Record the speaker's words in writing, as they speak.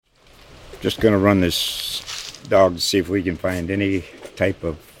Just going to run this dog to see if we can find any type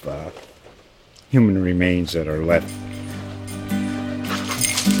of human remains that are left.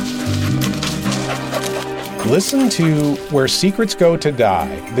 Listen to Where Secrets Go to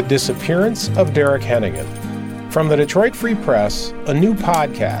Die, The Disappearance of Derek Hennigan. From the Detroit Free Press, a new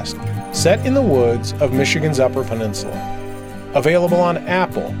podcast set in the woods of Michigan's Upper Peninsula. Available on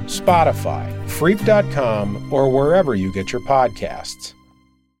Apple, Spotify, Freep.com, or wherever you get your podcasts.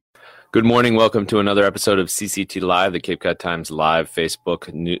 Good morning. Welcome to another episode of CCTLive, the Cape Cod Times live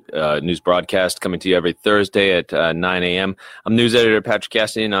Facebook news broadcast, coming to you every Thursday at 9 a.m. I'm news editor Patrick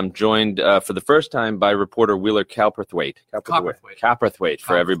Cassidy, and I'm joined for the first time by reporter Wheeler Copperthwaite. Copperthwaite,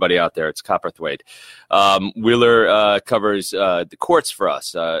 for everybody out there. It's Copperthwaite. Wheeler covers the courts for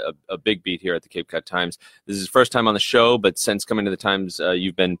us, a big beat here at the Cape Cod Times. This is his first time on the show, but since coming to the Times,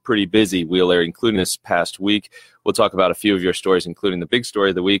 you've been pretty busy, Wheeler, including this past week. We'll talk about a few of your stories, including the big story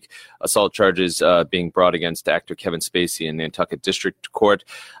of the week, assault charges being brought against actor Kevin Spacey in Nantucket District Court.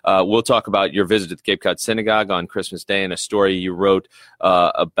 We'll talk about your visit to the Cape Cod Synagogue on Christmas Day and a story you wrote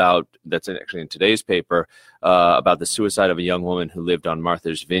about, that's actually in today's paper, about the suicide of a young woman who lived on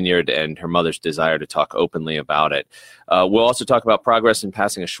Martha's Vineyard and her mother's desire to talk openly about it. We'll also talk about progress in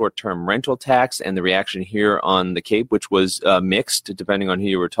passing a short-term rental tax and the reaction here on the Cape, which was mixed depending on who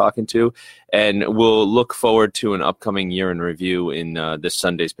you were talking to. And we'll look forward to an upcoming year in review in this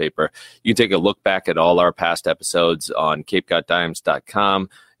Sunday's paper. You can take a look back at all our past episodes on CapeCodTimes.com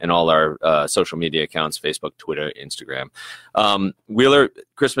and all our social media accounts, Facebook, Twitter, Instagram. Wheeler,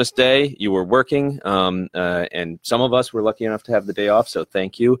 Christmas Day, you were working, and some of us were lucky enough to have the day off, so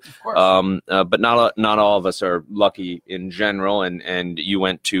thank you. Of course. But not all of us are lucky in general, and you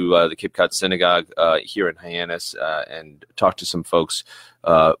went to the Cape Cod Synagogue here in Hyannis and talked to some folks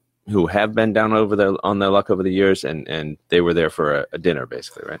who have been down on their luck over the years, and they were there for a dinner,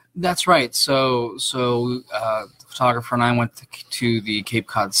 basically, right? That's right. So the photographer and I went to the Cape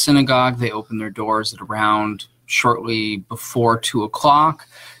Cod Synagogue. They opened their doors at around shortly before 2 o'clock.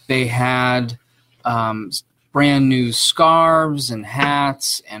 They had brand new scarves and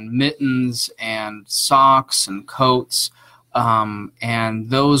hats and mittens and socks and coats. And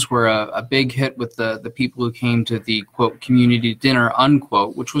those were a big hit with the people who came to the, quote, community dinner,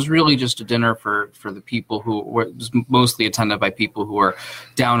 unquote, which was really just a dinner for the people who was mostly attended by people who were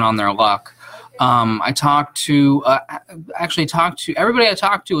down on their luck. I talked to everybody I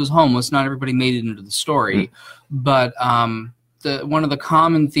talked to was homeless. Not everybody made it into the story, but one of the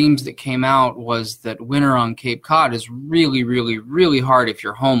common themes that came out was that winter on Cape Cod is really, really, really hard if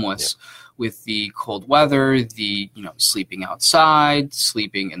you're homeless. Yeah. With the cold weather, sleeping outside,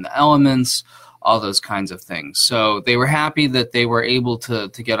 sleeping in the elements, all those kinds of things. So they were happy that they were able to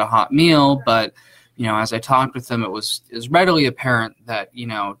get a hot meal, but as I talked with them, it was readily apparent that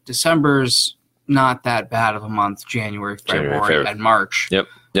December's not that bad of a month. January, February, and March. Yep.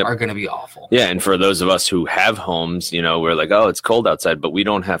 Are going to be awful. Yeah, and for those of us who have homes, we're like, oh, it's cold outside, but we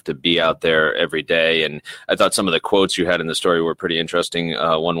don't have to be out there every day. And I thought some of the quotes you had in the story were pretty interesting.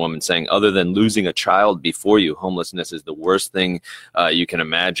 One woman saying, other than losing a child before you, homelessness is the worst thing you can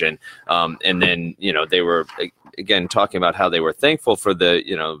imagine. And then, they were, again, talking about how they were thankful for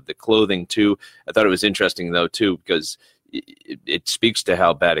the clothing, too. I thought it was interesting, though, too, because it speaks to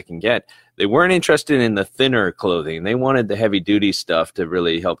how bad it can get. They weren't interested in the thinner clothing. They wanted the heavy-duty stuff to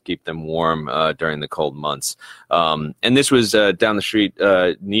really help keep them warm during the cold months. And this was down the street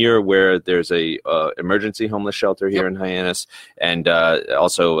near where there's a emergency homeless shelter here in Hyannis, and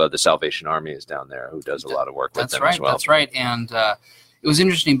also the Salvation Army is down there, who does a lot of work with them as well. That's right. And it was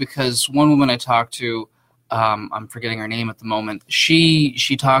interesting because one woman I talked to, I'm forgetting her name at the moment, she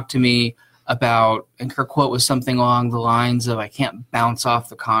talked to me about, and her quote was something along the lines of, I can't bounce off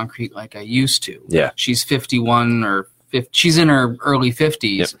the concrete like I used to. Yeah. She's 51 or 50, she's in her early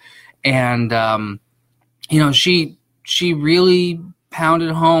 50s. Yep. And, she really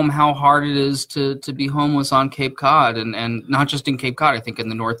pounded home how hard it is to be homeless on Cape Cod, and not just in Cape Cod, I think in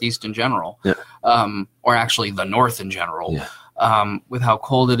the Northeast in general, or actually the North in general. Yeah. With how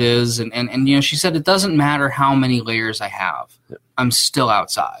cold it is. And she said, it doesn't matter how many layers I have. I'm still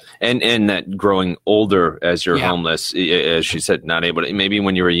outside. And that growing older as you're homeless, as she said, not able to, maybe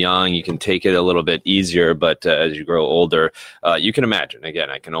when you were young, you can take it a little bit easier, but as you grow older, you can imagine,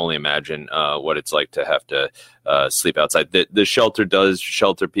 again, I can only imagine what it's like to have to sleep outside. The shelter does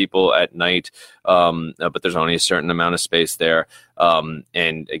shelter people at night, but there's only a certain amount of space there.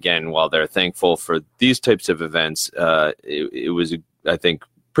 And again, while they're thankful for these types of events, it was, I think,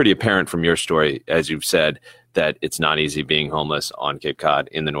 pretty apparent from your story, as you've said, that it's not easy being homeless on Cape Cod,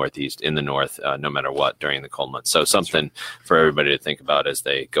 in the Northeast, in the North, no matter what, during the cold months. So something for everybody to think about as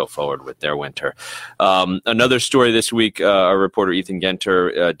they go forward with their winter. Another story this week, our reporter Ethan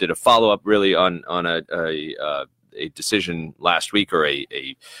Genter did a follow-up really on a decision last week, or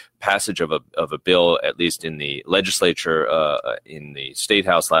a passage of a bill, at least in the legislature, in the State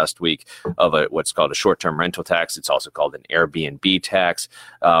House last week, of what's called a short-term rental tax. It's also called an Airbnb tax.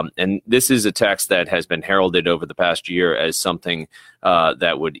 And this is a tax that has been heralded over the past year as something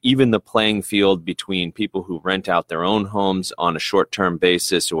that would even the playing field between people who rent out their own homes on a short-term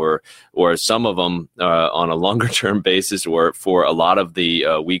basis, or some of them on a longer-term basis, or for a lot of the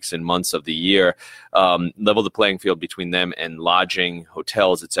weeks and months of the year, level the playing field between them and lodging,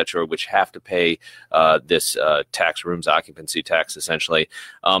 hotels, etc., which have to pay this tax, rooms occupancy tax, essentially.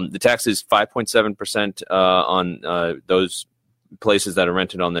 The tax is 5.7% on those places that are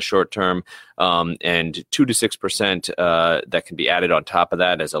rented on the short term, and 2 to 6% that can be added on top of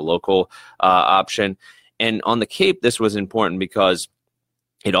that as a local option. And on the Cape, this was important because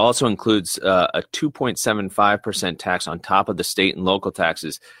it also includes a 2.75% tax on top of the state and local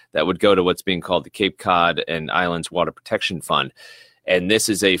taxes that would go to what's being called the Cape Cod and Islands Water Protection Fund. And this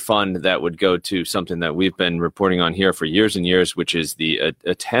is a fund that would go to something that we've been reporting on here for years and years, which is the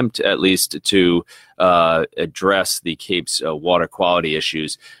attempt, at least, to address the Cape's water quality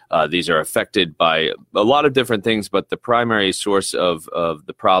issues. These are affected by a lot of different things, but the primary source of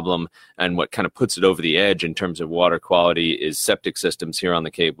the problem, and what kind of puts it over the edge in terms of water quality, is septic systems here on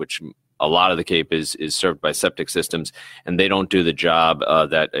the Cape, which a lot of the Cape is served by septic systems, and they don't do the job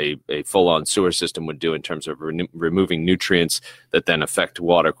that a full-on sewer system would do in terms of removing nutrients that then affect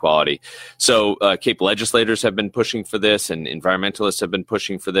water quality. So Cape legislators have been pushing for this, and environmentalists have been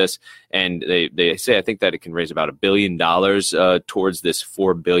pushing for this, and they say, I think, that it can raise about $1 billion towards this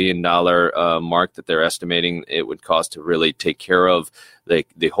 $4 billion mark that they're estimating it would cost to really take care of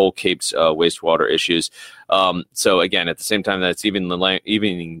the whole Cape's wastewater issues. So again, at the same time that it's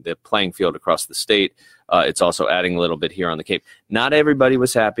evening the playing field across the state, it's also adding a little bit here on the Cape. Not everybody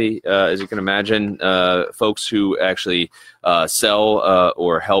was happy, as you can imagine. Folks who actually sell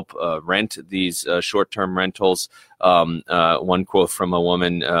or help rent these short-term rentals. One quote from a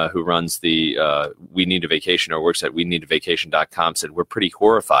woman who runs the We Need a Vacation, or works at weneedavacation.com, said, "We're pretty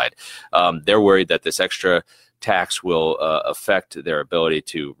horrified." They're worried that this extra tax will affect their ability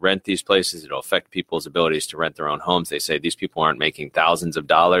to rent these places. It'll affect people's abilities to rent their own homes. They say these people aren't making thousands of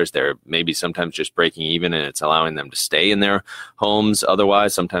dollars. They're maybe sometimes just breaking even, and it's allowing them to stay in their homes.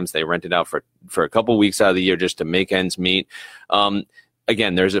 Otherwise, sometimes they rent it out for a couple weeks out of the year just to make ends meet.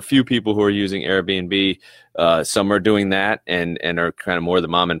 Again, there's a few people who are using Airbnb. Some are doing that and are kind of more the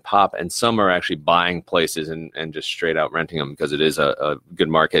mom and pop, and some are actually buying places and just straight out renting them because it is a good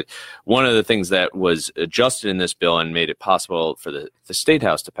market. One of the things that was adjusted in this bill and made it possible for the State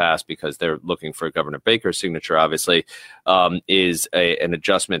House to pass, because they're looking for Governor Baker's signature, obviously, is an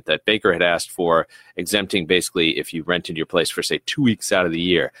adjustment that Baker had asked for, exempting basically if you rented your place for, say, 2 weeks out of the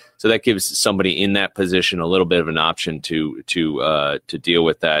year. So that gives somebody in that position a little bit of an option to deal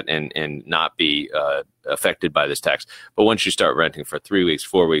with that and not be affected by this tax. But once you start renting for 3 weeks,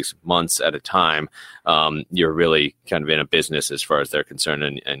 4 weeks, months at a time, you're really kind of in a business as far as they're concerned,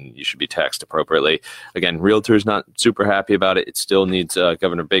 and you should be taxed appropriately. Again, realtors not super happy about it. It still needs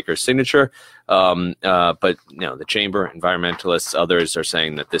Governor Baker's signature. But the chamber, environmentalists, others are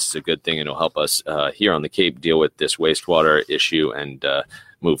saying that this is a good thing and it'll help us here on the Cape deal with this wastewater issue and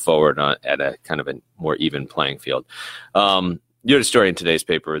move forward at a kind of a more even playing field. You had a story in today's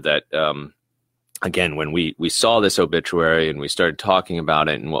paper that again, when we saw this obituary and we started talking about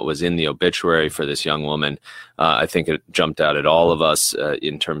it and what was in the obituary for this young woman, I think it jumped out at all of us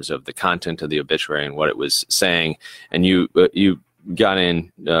in terms of the content of the obituary and what it was saying. And you got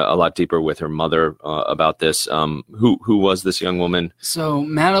in a lot deeper with her mother about this. Who was this young woman? So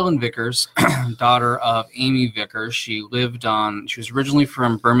Madeline Vickers, daughter of Amy Vickers, she was originally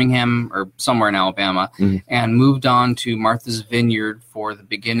from Birmingham or somewhere in Alabama, and moved on to Martha's Vineyard for the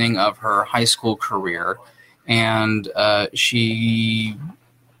beginning of her high school career. And she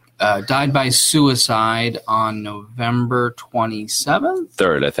died by suicide on November 27th?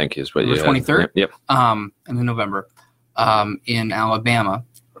 3rd, I think is what you 23rd? Yep. And then November. In Alabama.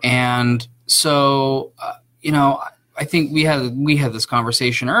 And so, I think we had this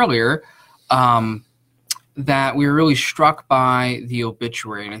conversation earlier that we were really struck by the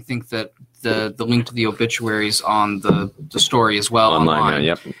obituary. And I think that the link to the obituary is on the story as well online.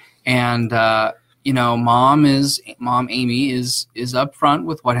 Yep. And, Mom Amy is upfront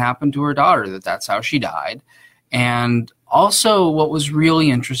with what happened to her daughter, that's how she died. And Also, what was really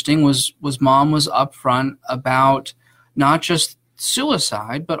interesting was Mom was upfront about not just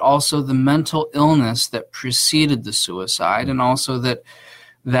suicide, but also the mental illness that preceded the suicide, and also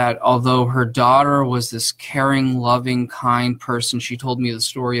that although her daughter was this caring, loving, kind person, she told me the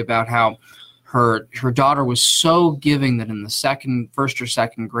story about how her daughter was so giving that in the first or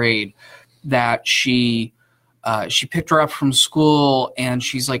second grade, that she picked her up from school and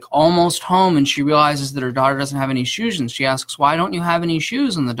she's like almost home, and she realizes that her daughter doesn't have any shoes, and she asks, "Why don't you have any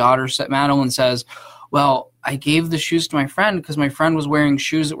shoes?" And the daughter, Madeline, says, "Well, I gave the shoes to my friend because my friend was wearing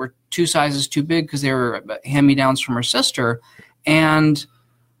shoes that were 2 sizes too big because they were hand-me-downs from her sister, and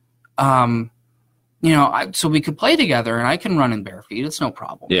so we could play together, and I can run in bare feet. It's no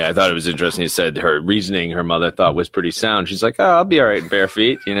problem." Yeah, I thought it was interesting. You said her reasoning, her mother thought was pretty sound. She's like, "Oh, I'll be all right in bare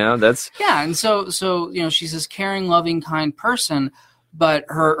feet." That's and so she's this caring, loving, kind person. But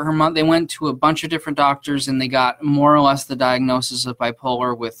her mother, they went to a bunch of different doctors, and they got more or less the diagnosis of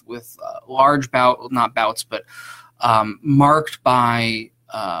bipolar with large marked by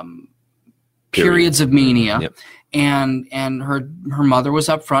periods of mania. Yep. And her mother was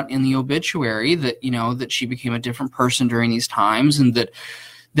upfront in the obituary that that she became a different person during these times, and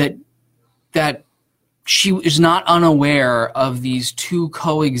that she is not unaware of these two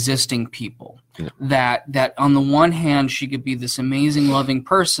coexisting people. Yeah. That on the one hand she could be this amazing, loving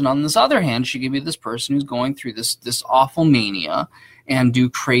person, on this other hand she could be this person who's going through this awful mania and do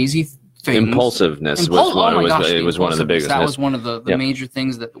crazy things. Impulsiveness was one of the biggest. That was one of the major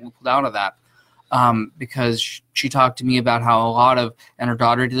things that we pulled out of that. Because she talked to me about how and her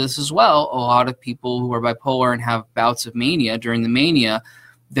daughter did this as well, a lot of people who are bipolar and have bouts of mania, during the mania,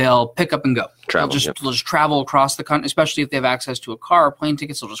 they'll pick up and go. They'll just travel across the country, especially if they have access to a car or plane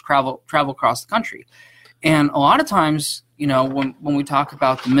tickets, they'll just travel across the country. And a lot of times, when we talk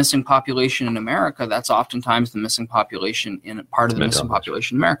about the missing population in America, that's oftentimes the missing population in part of the missing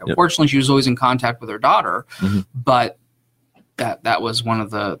population in America. Yep. Fortunately, she was always in contact with her daughter, but that was one of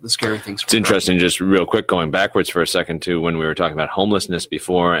the scary things. It's interesting, just real quick, going backwards for a second to when we were talking about homelessness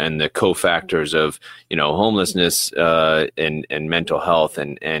before and the cofactors of, homelessness and mental health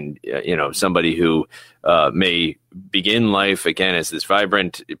and somebody who may begin life again as this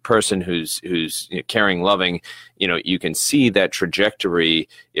vibrant person who's caring, loving, you can see that trajectory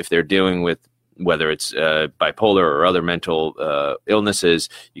if they're dealing with whether it's bipolar or other mental illnesses.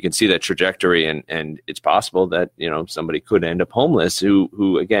 You can see that trajectory, and it's possible that somebody could end up homeless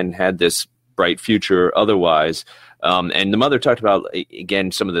who again had this bright future otherwise. And the mother talked about,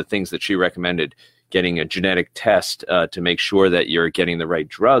 again, some of the things that she recommended: getting a genetic test to make sure that you're getting the right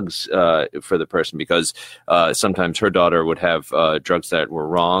drugs for the person, because sometimes her daughter would have drugs that were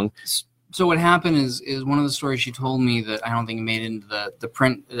wrong. So what happened is one of the stories she told me that I don't think it made into the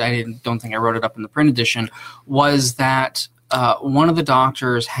print. Don't think I wrote it up in the print edition. Was that one of the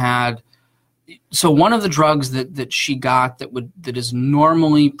doctors had? So one of the drugs that she got that is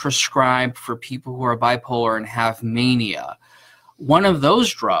normally prescribed for people who are bipolar and have mania. One of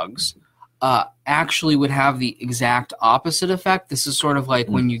those drugs actually would have the exact opposite effect. This is sort of like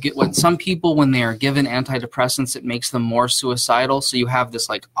when some people, when they are given antidepressants, it makes them more suicidal. So you have this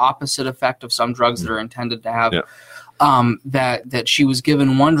like opposite effect of some drugs that are intended to have. Yeah. That she was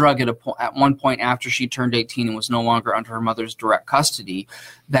given one drug at one point after she turned 18 and was no longer under her mother's direct custody,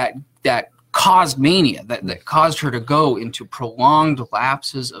 that caused mania, that caused her to go into prolonged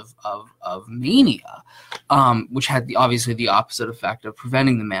lapses of mania, which had obviously the opposite effect of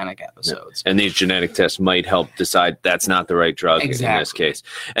preventing the manic episodes. And these genetic tests might help decide that's not the right drug in this case.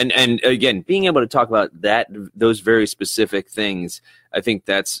 And again, being able to talk about those very specific things, I think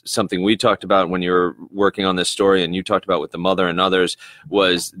that's something we talked about when you were working on this story, and you talked about with the mother and others,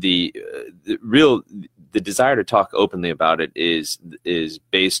 was the desire to talk openly about it is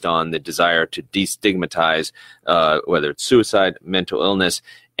based on the desire to destigmatize whether it's suicide, mental illness.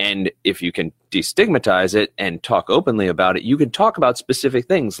 And if you can destigmatize it and talk openly about it, you can talk about specific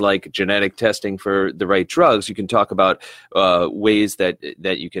things like genetic testing for the right drugs. You can talk about ways that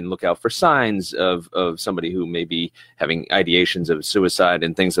you can look out for signs of somebody who may be having ideations of suicide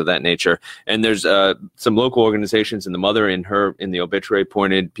and things of that nature. And there's some local organizations, and the mother in the obituary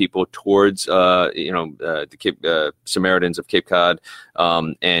pointed people towards the Samaritans of Cape Cod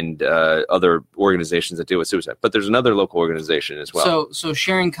and other organizations that deal with suicide. But there's another local organization as well. So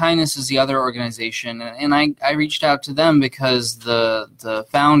Sharing Kindness is the other organization, and I reached out to them because the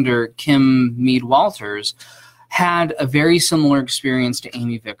founder, Kim Mead Walters, had a very similar experience to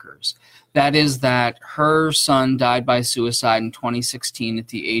Amy Vickers. That is that her son died by suicide in 2016 at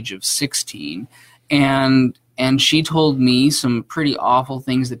the age of 16, and And she told me some pretty awful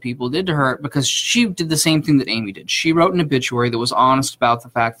things that people did to her because she did the same thing that Amy did. She wrote an obituary that was honest about the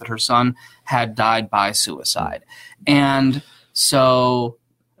fact that her son had died by suicide. And so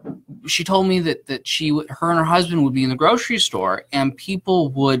she told me that her and her husband would be in the grocery store and people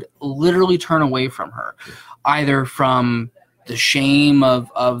would literally turn away from her, either from the shame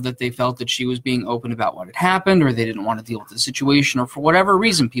of that they felt that she was being open about what had happened, or they didn't want to deal with the situation, or for whatever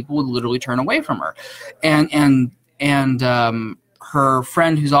reason, people would literally turn away from her. And her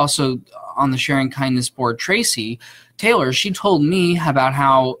friend, who's also on the Sharing Kindness board, Tracy Taylor, she told me about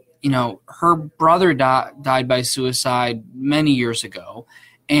how, her brother died by suicide many years ago,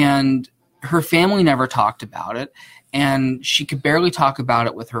 and her family never talked about it. And she could barely talk about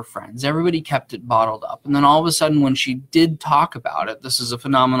it with her friends. Everybody kept it bottled up. And then all of a sudden, when she did talk about it, this is a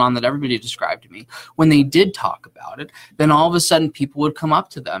phenomenon that everybody described to me, when they did talk about it, then all of a sudden people would come up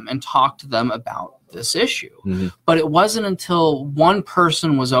to them and talk to them about this issue. Mm-hmm. But it wasn't until one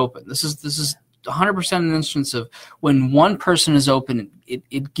person was open. This is 100% an instance of when one person is open,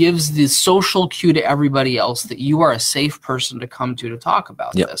 it gives the social cue to everybody else that you are a safe person to come to talk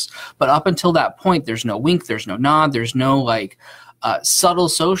about this. But up until that point, there's no wink, there's no nod, there's no subtle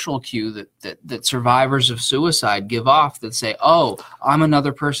social cue that survivors of suicide give off that say, oh, I'm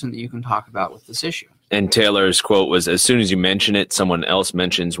another person that you can talk about with this issue. And Taylor's quote was, as soon as you mention it, someone else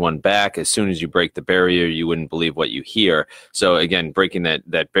mentions one back. As soon as you break the barrier, you wouldn't believe what you hear. So again, breaking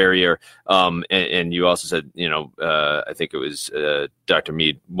that barrier. And you also said, I think it was Dr.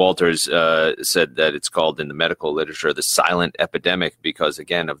 Mead Walters said that it's called in the medical literature the silent epidemic because,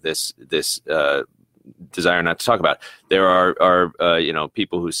 again, of this desire not to talk about. There are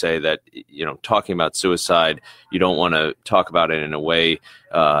people who say that, talking about suicide, you don't want to talk about it in a way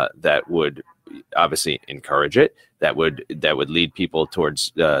that would obviously encourage it, that would lead people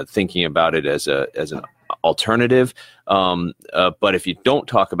towards thinking about it as an alternative. But if you don't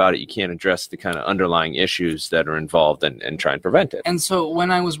talk about it, you can't address the kind of underlying issues that are involved and try and prevent it. And so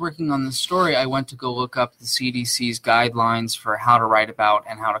when I was working on this story, I went to go look up the CDC's guidelines for how to write about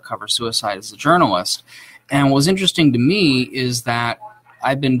and how to cover suicide as a journalist. And what was interesting to me is that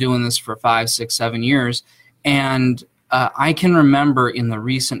I've been doing this for 5, 6, 7 years, and I can remember in the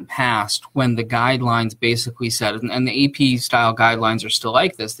recent past when the guidelines basically said, and the AP-style guidelines are still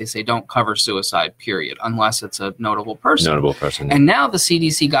like this, they say don't cover suicide, period, unless it's a notable person. And now the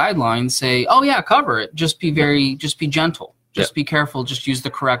CDC guidelines say, oh, yeah, cover it. Just be gentle. Just be careful. Just use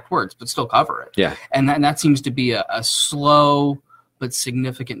the correct words, but still cover it. Yeah. And that seems to be a slow but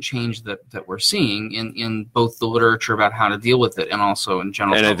significant change that we're seeing in both the literature about how to deal with it and also in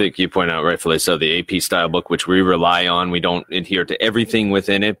general. And I think you point out rightfully so, the AP style book, which we rely on, we don't adhere to everything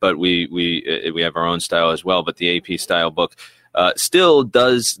within it, but we have our own style as well. But the AP style book still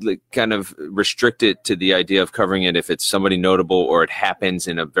does kind of restrict it to the idea of covering it if it's somebody notable or it happens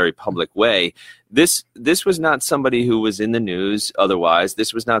in a very public way. This was not somebody who was in the news otherwise.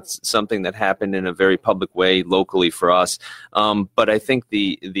 This was not something that happened in a very public way locally for us. But I think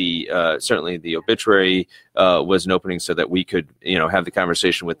the certainly the obituary was an opening so that we could have the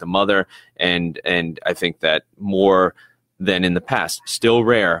conversation with the mother, and I think that more than in the past, still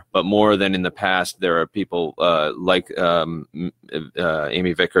rare, but more than in the past, there are people like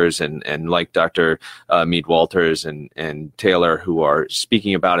Amy Vickers and like Dr. Mead Walters and Taylor who are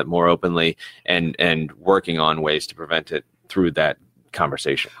speaking about it more openly and working on ways to prevent it through that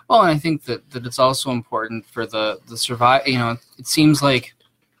conversation. Well, and I think that it's also important for the survive. It seems like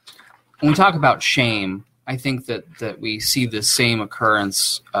when we talk about shame, I think that we see the same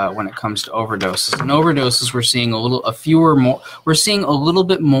occurrence when it comes to overdoses. And overdoses, we're seeing we're seeing a little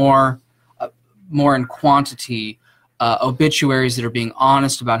bit more in quantity obituaries that are being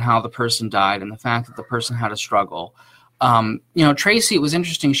honest about how the person died and the fact that the person had a struggle. Tracy, it was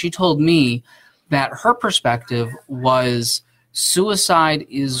interesting. She told me that her perspective was suicide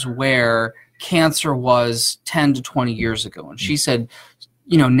is where cancer was 10 to 20 years ago. And she said,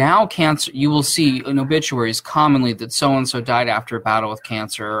 now cancer, you will see in obituaries commonly that so-and-so died after a battle with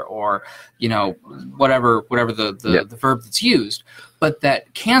cancer or, whatever the verb that's used. But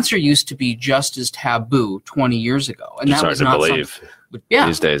that cancer used to be just as taboo 20 years ago. And it's that was hard not to believe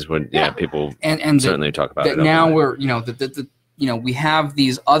these days when people and certainly talk about it. Now we're, we have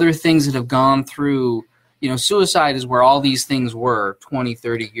these other things that have gone through. Suicide is where all these things were 20,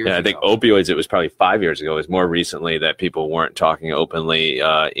 30 years ago. I think opioids, it was probably 5 years ago. It was more recently that people weren't talking openly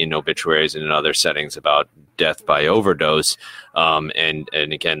in obituaries and in other settings about death by overdose. And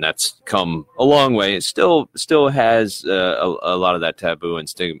again, that's come a long way. It still has a lot of that taboo and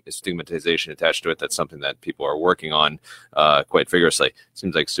stigmatization attached to it. That's something that people are working on quite vigorously. It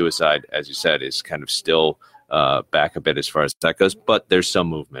seems like suicide, as you said, is kind of still back a bit as far as that goes. But there's some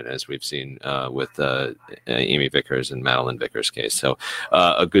movement, as we've seen with Amy Vickers and Madeline Vickers' case. So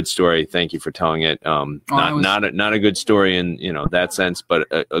a good story. Thank you for telling it. Not a good story in that sense, but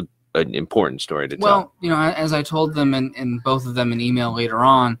an important story to tell. Well, as I told them and both of them in email later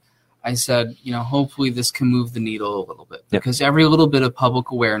on, I said, hopefully this can move the needle a little bit, because every little bit of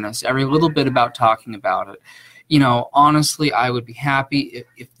public awareness, every little bit about talking about it, honestly, I would be happy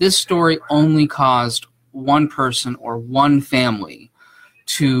if this story only caused one person or one family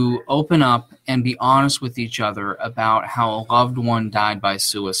to open up and be honest with each other about how a loved one died by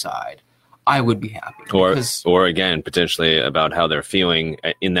suicide. I would be happy. Or again, potentially about how they're feeling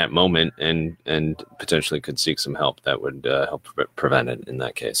in that moment, and potentially could seek some help that would help prevent it in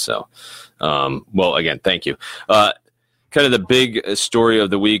that case. So, well, again, thank you. Kind of the big story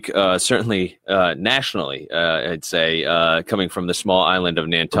of the week, certainly nationally, I'd say, coming from the small island of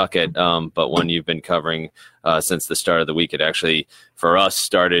Nantucket, but one you've been covering since the start of the week. It actually, for us,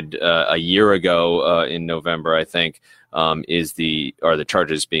 started a year ago in November, I think. Are the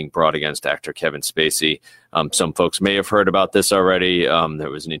charges being brought against actor Kevin Spacey. Some folks may have heard about this already. There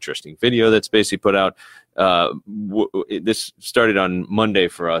was an interesting video that Spacey put out. This started on Monday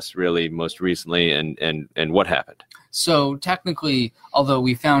for us, really, most recently, and what happened? So technically, although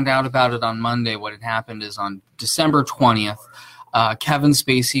we found out about it on Monday, what had happened is on December 20th, Kevin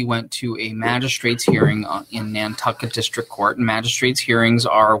Spacey went to a magistrate's hearing in Nantucket District Court. And magistrate's hearings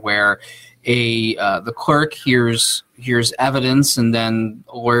are where the clerk hears evidence, and then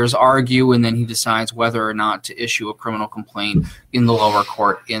lawyers argue, and then he decides whether or not to issue a criminal complaint in the lower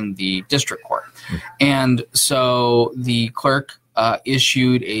court in the district court. And so the clerk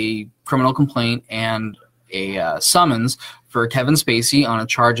issued a criminal complaint and a summons for Kevin Spacey on a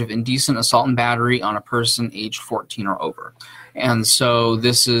charge of indecent assault and battery on a person aged 14 or over. And so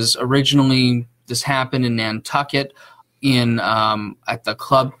this happened in Nantucket at the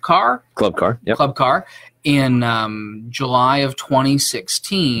Club Car in July of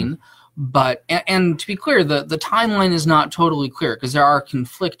 2016. But and to be clear, the timeline is not totally clear, because there are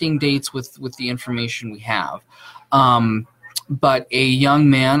conflicting dates with the information we have. But a young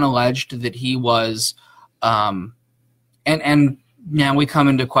man alleged that he was and now we come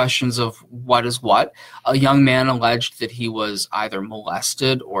into questions of what is what. A young man alleged that he was either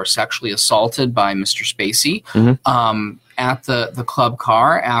molested or sexually assaulted by Mr. Spacey at the Club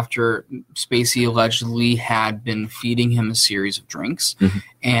Car after Spacey allegedly had been feeding him a series of drinks.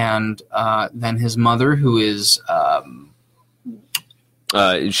 And then his mother, who is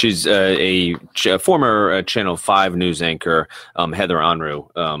she's a former Channel 5 news anchor, Heather Unruh,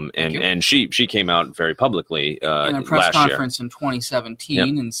 and she came out very publicly in a press conference year. in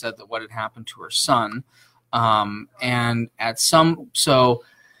 2017 and said that what had happened to her son. And so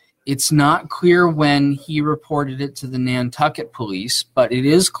it's not clear when he reported it to the Nantucket police, but it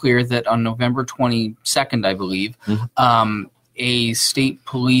is clear that on November 22nd, I believe, a state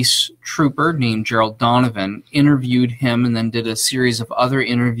police trooper named Gerald Donovan interviewed him and then did a series of other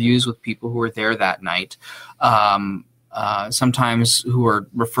interviews with people who were there that night, sometimes who were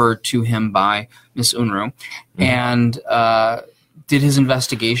referred to him by Ms. Unruh, and did his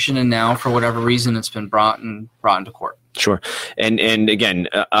investigation, and now, for whatever reason, it's been brought into court. Sure. And again,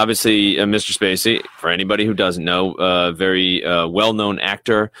 obviously, Mr. Spacey, for anybody who doesn't know, very well-known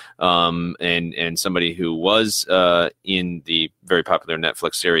actor, and somebody who was in the very popular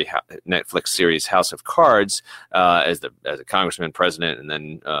Netflix series House of Cards as a congressman, president, and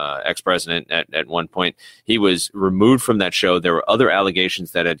then ex-president at one point. He was removed from that show. There were other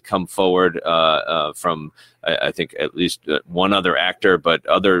allegations that had come forward from, I think, at least one other actor, but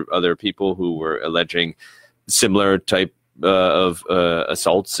other people who were alleging similar type of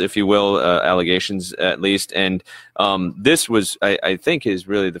assaults, if you will, allegations at least. And this was, I think, is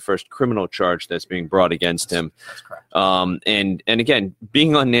really the first criminal charge that's being brought against him. That's correct. And again,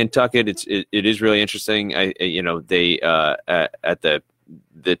 being on Nantucket, it is really interesting. They at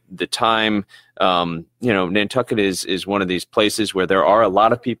the time, Nantucket is one of these places where there are a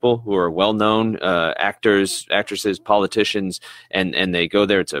lot of people who are well known, actors, actresses, politicians, and they go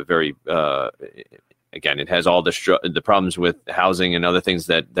there. It's a very again, it has all the problems with housing and other things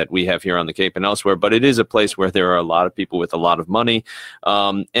that we have here on the Cape and elsewhere, but it is a place where there are a lot of people with a lot of money.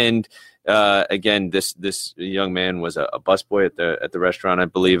 Again, this young man was a busboy at the restaurant, I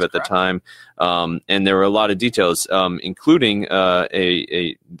believe, That's at correct. the time. And there were a lot of details, including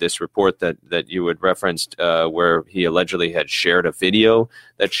this report that you had referenced, where he allegedly had shared a video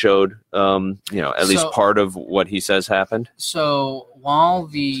that showed, at least part of what he says happened. So while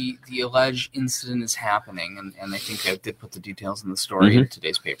the alleged incident is happening, and I think I did put the details in the story in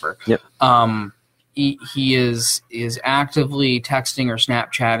today's paper. Yep. he is actively texting or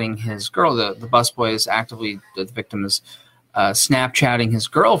Snapchatting his girl. The busboy is actively, the victim is Snapchatting his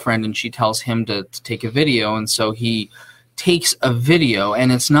girlfriend, and she tells him to take a video, and so he takes a video,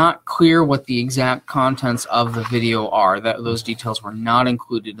 and it's not clear what the exact contents of the video are. Those details were not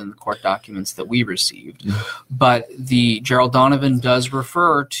included in the court documents that we received. But Gerald Donovan does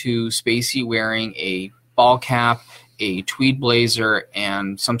refer to Spacey wearing a ball cap, a tweed blazer,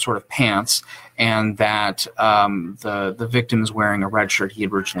 and some sort of pants, and that the victim is wearing a red shirt. He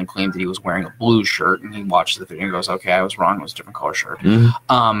had originally claimed that he was wearing a blue shirt, and he watches the video and goes, okay, I was wrong, it was a different color shirt.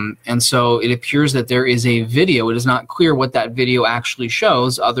 And so it appears that there is a video. It is not clear what that video actually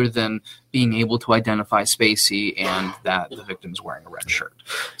shows, other than being able to identify Spacey and that the victim is wearing a red shirt.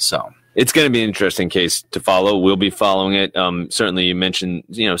 So it's going to be an interesting case to follow. We'll be following it. Certainly, you mentioned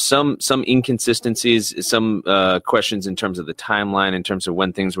some inconsistencies, some questions in terms of the timeline, in terms of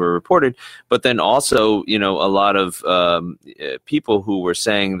when things were reported, but then also a lot of people who were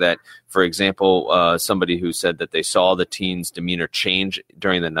saying that, for example, somebody who said that they saw the teen's demeanor change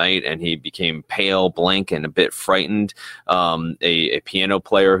during the night and he became pale, blank, and a bit frightened. A piano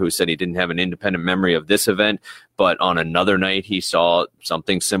player who said he didn't have an independent memory of this event, but on another night he saw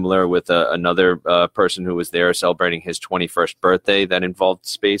something similar with another person who was there celebrating his 21st birthday that involved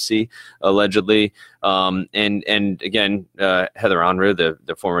Spacey, allegedly. And again, Heather Onru,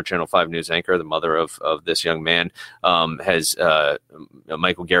 the former Channel 5 News anchor, the mother of this young man, has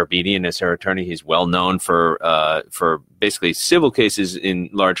Michael Garabedian as her attorney. He's well known for basically civil cases, in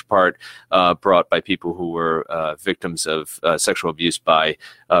large part brought by people who were victims of sexual abuse by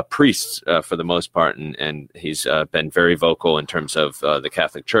priests for the most part, and he's been very vocal in terms of the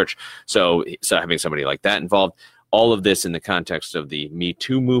Catholic Church. So having somebody like that involved. All of this in the context of the Me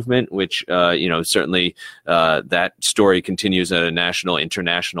Too movement, which, certainly that story continues at a national,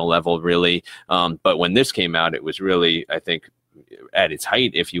 international level, really. But when this came out, it was really, I think, at its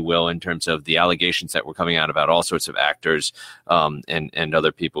height, if you will, in terms of the allegations that were coming out about all sorts of actors and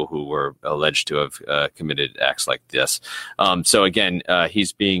other people who were alleged to have committed acts like this. So again,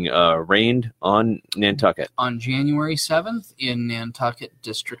 he's being arraigned on Nantucket. On January 7th in Nantucket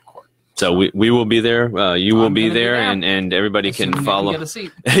District Court. So we will be there. You will be there, and everybody can follow. Get a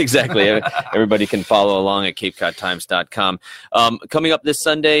seat. Exactly. Everybody can follow along at CapeCodTimes.com. Coming up this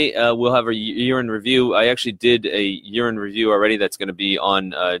Sunday, we'll have a year in review. I actually did a year in review already. That's going to be on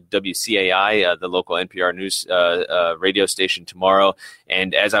WCAI, the local NPR news radio station, tomorrow.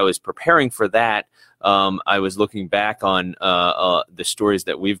 And as I was preparing for that, I was looking back on the stories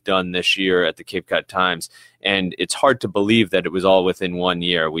that we've done this year at the Cape Cod Times, and it's hard to believe that it was all within 1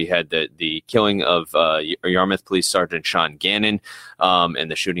 year. We had the killing of Yarmouth Police Sergeant Sean Gannon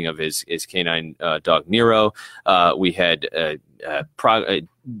and the shooting of his canine dog Nero. We had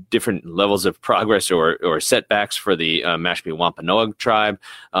different levels of progress or setbacks for the Mashpee Wampanoag tribe.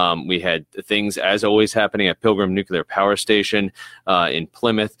 We had things, as always, happening at Pilgrim Nuclear Power Station in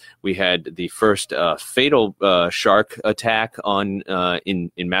Plymouth. We had the first fatal shark attack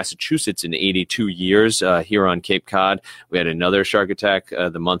in Massachusetts in 82 years here on Cape Cod. We had another shark attack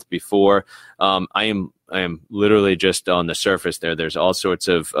the month before. I am literally just on the surface there. There's all sorts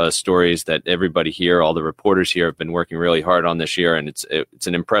of stories that everybody here, all the reporters here, have been working really hard on this year, and it's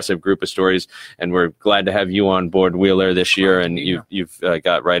an impressive group of stories. And we're glad to have you on board, Wheeler, this year, and you've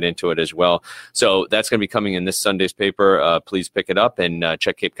got right into it as well. So that's going to be coming in this Sunday's paper. Please pick it up and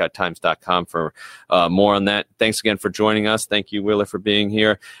check CapeCodTimes.com for more on that. Thanks again for joining us. Thank you, Wheeler, for being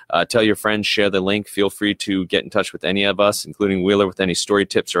here. Tell your friends, share the link. Feel free to get in touch with any of us, including Wheeler, with any story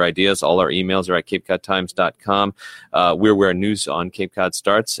tips or ideas. All our emails are at CapeCodTimes.com. We're where news on Cape Cod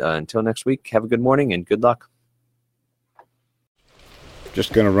starts. Until next week, have a good morning and good luck.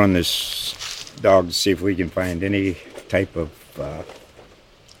 Just going to run this dog to see if we can find any type of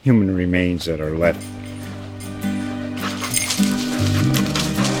human remains that are left.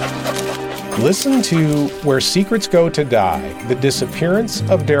 Listen to Where Secrets Go to Die, The Disappearance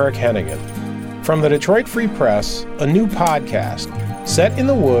of Derek Hennigan. From the Detroit Free Press, a new podcast set in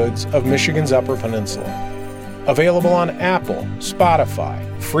the woods of Michigan's Upper Peninsula. Available on Apple, Spotify,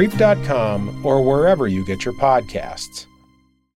 Freep.com, or wherever you get your podcasts.